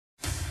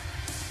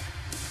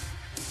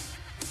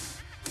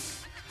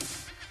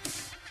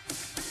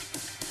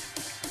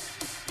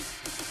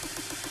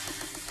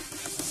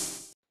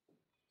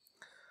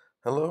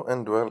Hello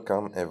and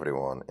welcome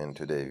everyone. In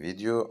today's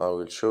video, I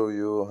will show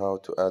you how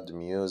to add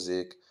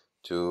music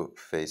to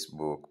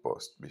Facebook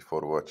post.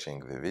 Before watching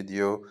the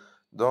video,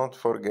 don't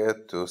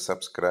forget to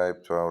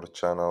subscribe to our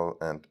channel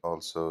and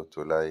also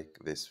to like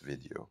this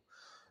video.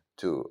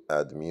 To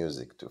add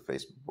music to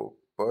Facebook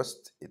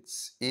post,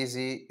 it's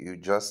easy. You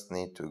just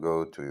need to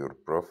go to your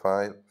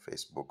profile,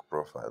 Facebook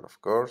profile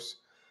of course,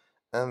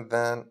 and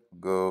then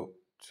go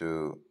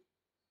to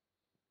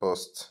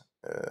post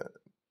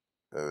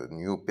a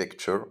new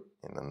picture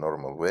in a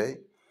normal way.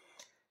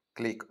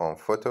 Click on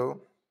photo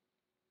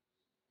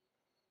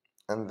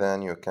and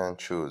then you can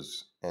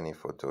choose any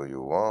photo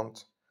you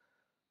want.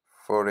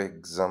 For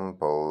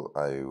example,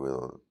 I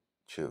will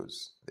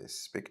choose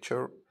this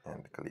picture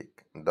and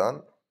click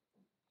done.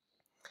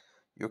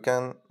 You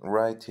can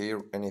write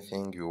here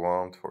anything you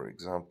want. For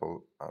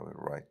example, I will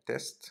write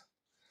test,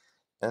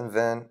 and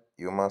then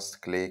you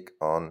must click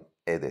on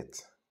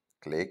edit.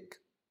 Click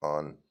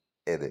on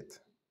edit.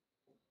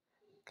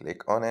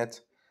 Click on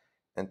it,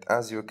 and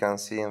as you can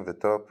see in the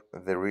top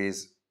there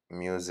is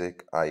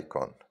music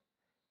icon.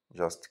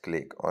 Just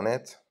click on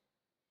it,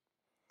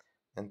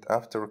 and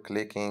after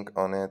clicking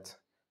on it,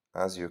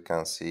 as you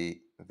can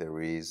see,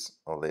 there is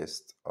a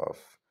list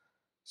of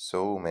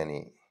so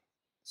many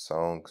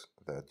songs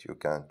that you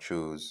can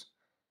choose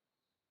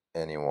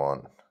any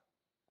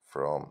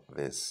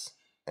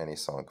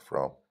song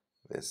from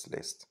this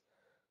list.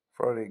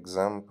 For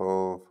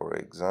example,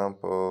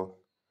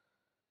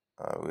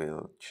 I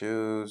will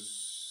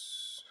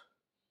choose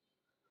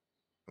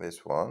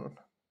this one.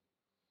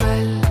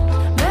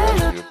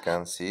 As you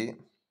can see,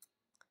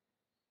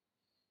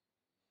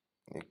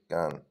 you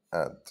can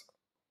add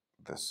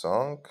the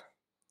song,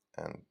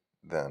 and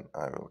then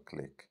I will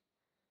click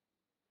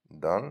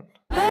done.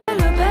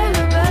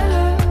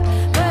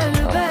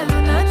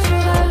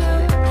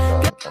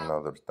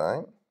 Another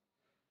time,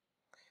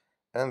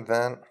 and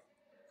then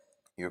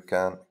you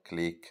can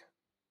click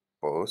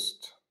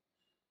post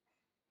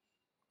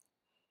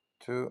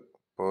to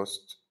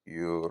post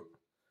your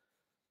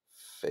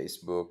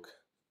Facebook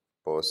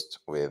post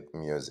with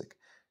music.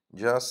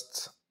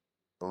 Just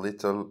a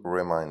little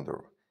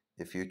reminder,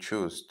 if you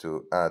choose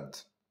to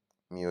add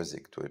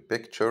music to a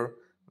picture,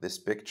 this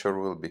picture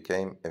will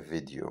become a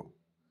video.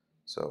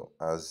 So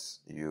as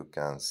you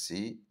can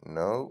see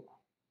now,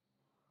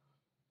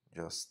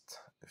 just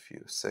a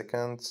few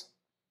seconds,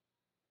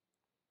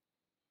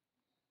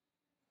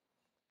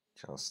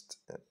 just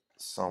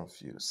some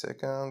few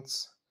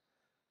seconds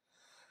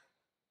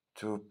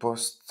to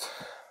post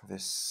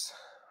this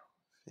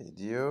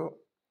video,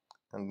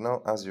 and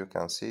now as you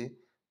can see,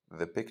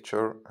 the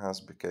picture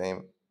has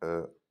become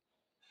a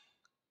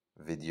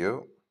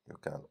video. You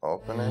can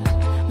open it,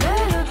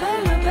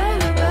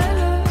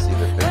 see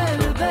the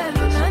picture and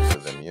listen to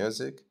the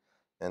music,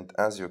 and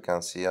as you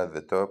can see at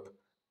the top,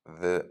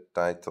 the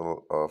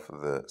title of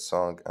the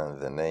song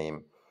and the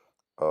name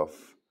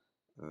of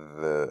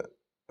the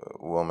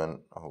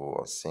woman who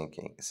was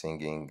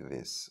singing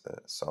this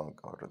song,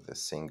 or the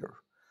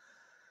singer.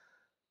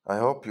 I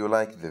hope you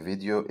like the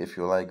video. If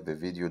you like the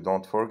video,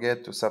 don't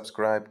forget to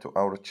subscribe to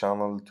our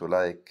channel, to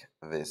like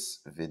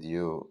this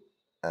video,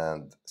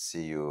 and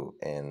see you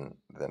in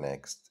the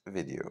next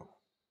video.